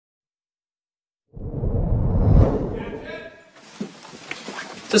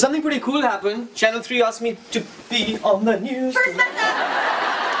So something pretty cool happened. Channel 3 asked me to be on the news.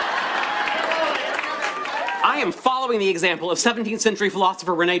 I am following the example of 17th century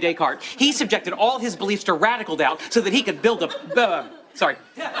philosopher Rene Descartes. He subjected all his beliefs to radical doubt so that he could build a... sorry.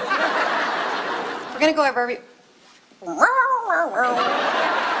 We're gonna go over every...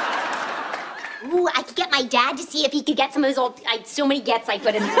 Ooh, I could get my dad to see if he could get some of his old... so many gets I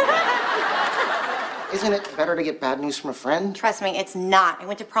put in there. Isn't it better to get bad news from a friend? Trust me, it's not. I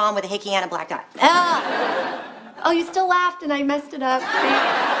went to prom with a hickey and a black eye. Oh, you still laughed and I messed it up.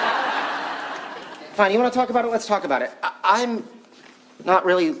 Fine, you want to talk about it? Let's talk about it. I'm not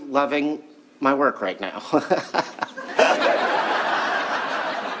really loving my work right now.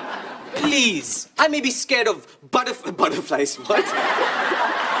 Please. I may be scared of butterflies. What?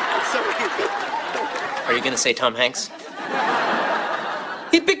 Are you gonna say Tom Hanks?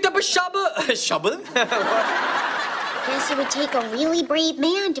 He picked up a shovel? Guess it would take a really brave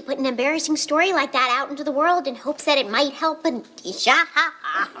man to put an embarrassing story like that out into the world in hopes that it might help a...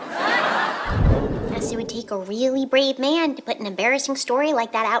 Guess it would take a really brave man to put an embarrassing story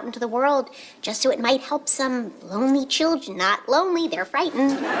like that out into the world just so it might help some lonely children. Not lonely, they're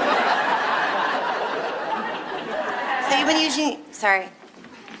frightened. So you've been using... Sorry.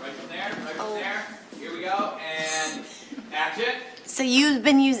 Right from there. Here we go, and action. So you've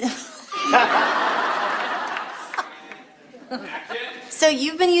been using... So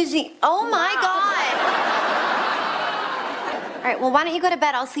you've been using... Oh, my God. All right, well, why don't you go to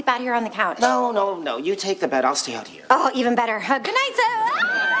bed? I'll sleep out here on the couch. No. You take the bed. I'll stay out here. Oh, even better. Good night, sir.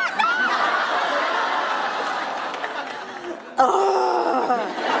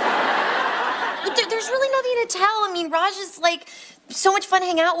 There's really nothing to tell. I mean, Raj is, like, so much fun to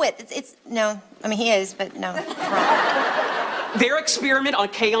hang out with. No. I mean, he is, but no. Their experiment on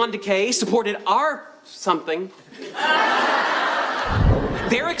kaon decay supported our something.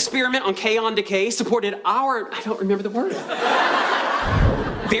 Their experiment on kaon decay supported our... I don't remember the word.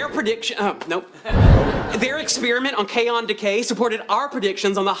 Their prediction... Oh, nope. Their experiment on kaon decay supported our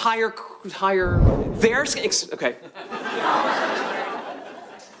predictions on the higher... Okay.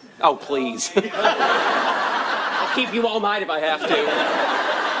 Oh, please. I'll keep you all night if I have to.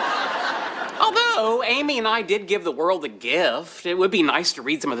 Although, Amy and I did give the world a gift. It would be nice to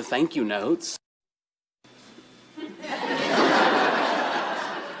read some of the thank you notes.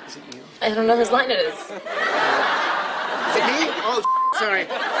 I don't know whose line it is. Is it me? Oh, sorry.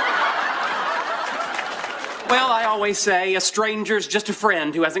 Well, I always say a stranger's just a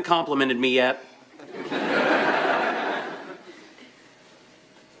friend who hasn't complimented me yet.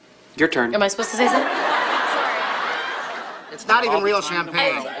 Your turn. Am I supposed to say something? It's not even real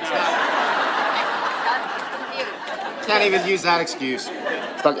champagne. Can't even use that excuse.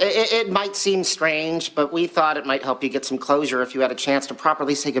 Look, it might seem strange, but we thought it might help you get some closure if you had a chance to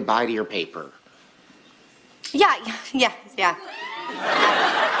properly say goodbye to your paper. Yeah.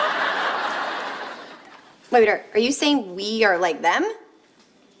 Wait, are you saying we are like them?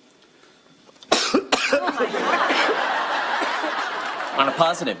 On a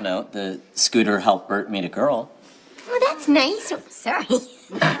positive note, the scooter helped Bert meet a girl. Oh, that's nice. Oh, sorry.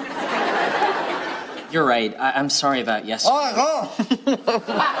 You're right. I'm sorry about yesterday. Oh,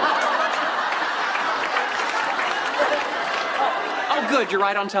 good. You're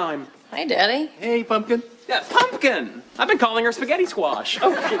right on time. Hi, Daddy. Hey, Pumpkin. Yeah, Pumpkin. I've been calling her Spaghetti Squash.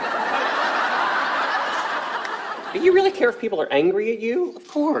 Oh, do you really care if people are angry at you? Of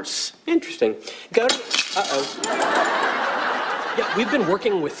course. Interesting. Go to... Uh-oh. Yeah, we've been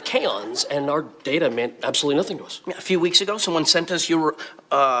working with kaons, and our data meant absolutely nothing to us. A few weeks ago, someone sent us your,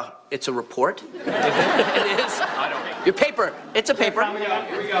 it's a report. It is. I don't... Your paper. It's a paper.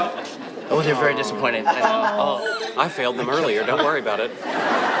 Here we go. Oh, they're very disappointed. I failed them earlier. Don't worry about it.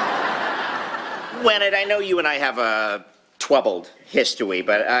 Leonard, I know you and I have a troubled history,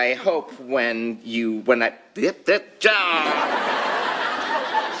 but I hope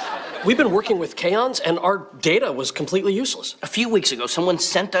We've been working with kaons, and our data was completely useless. A few weeks ago, someone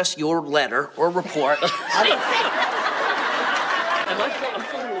sent us your letter or report.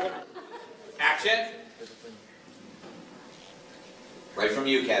 Action. Right from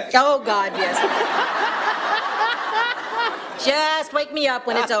you, Kathy. Oh, God, yes. Just wake me up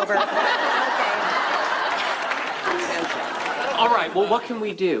when it's over. All right, well, what can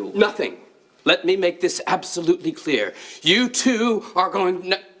we do? Nothing. Let me make this absolutely clear. You two are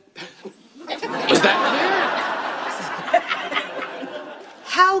going... Was that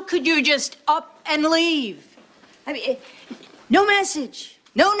How could you just up and leave? I mean, no message,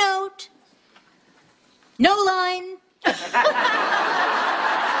 no note, no line. Here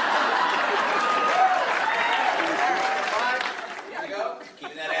we go.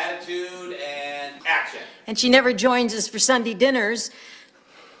 Keeping that and she never joins us for Sunday dinners.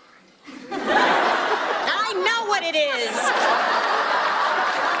 I know what it is.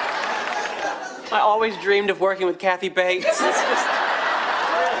 I always dreamed of working with Kathy Bates.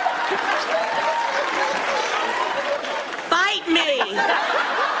 Bite me!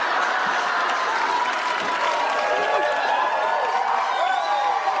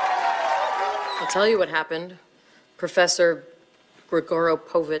 I'll tell you what happened. Professor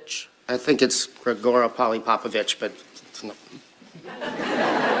Grigoropovich. I think it's Grigora Polypopovich, but it's not.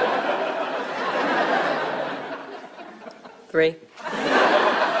 3. Did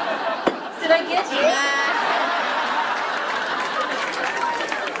I get you?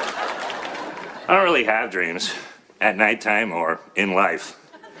 I don't really have dreams at nighttime or in life.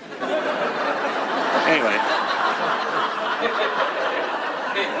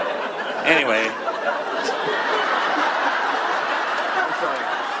 Anyway.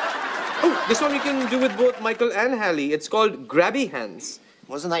 Oh, this one you can do with both Michael and Hallie. It's called Grabby Hands.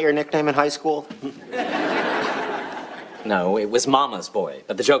 Wasn't that your nickname in high school? No, it was Mama's boy,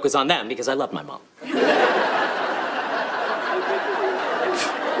 but the joke was on them because I love my mom.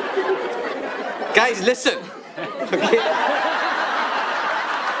 Guys, listen. Okay.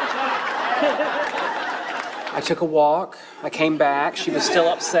 I took a walk. I came back. She was still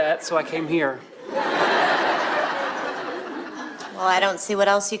upset, so I came here. Well, I don't see what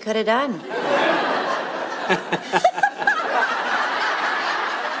else you could have done.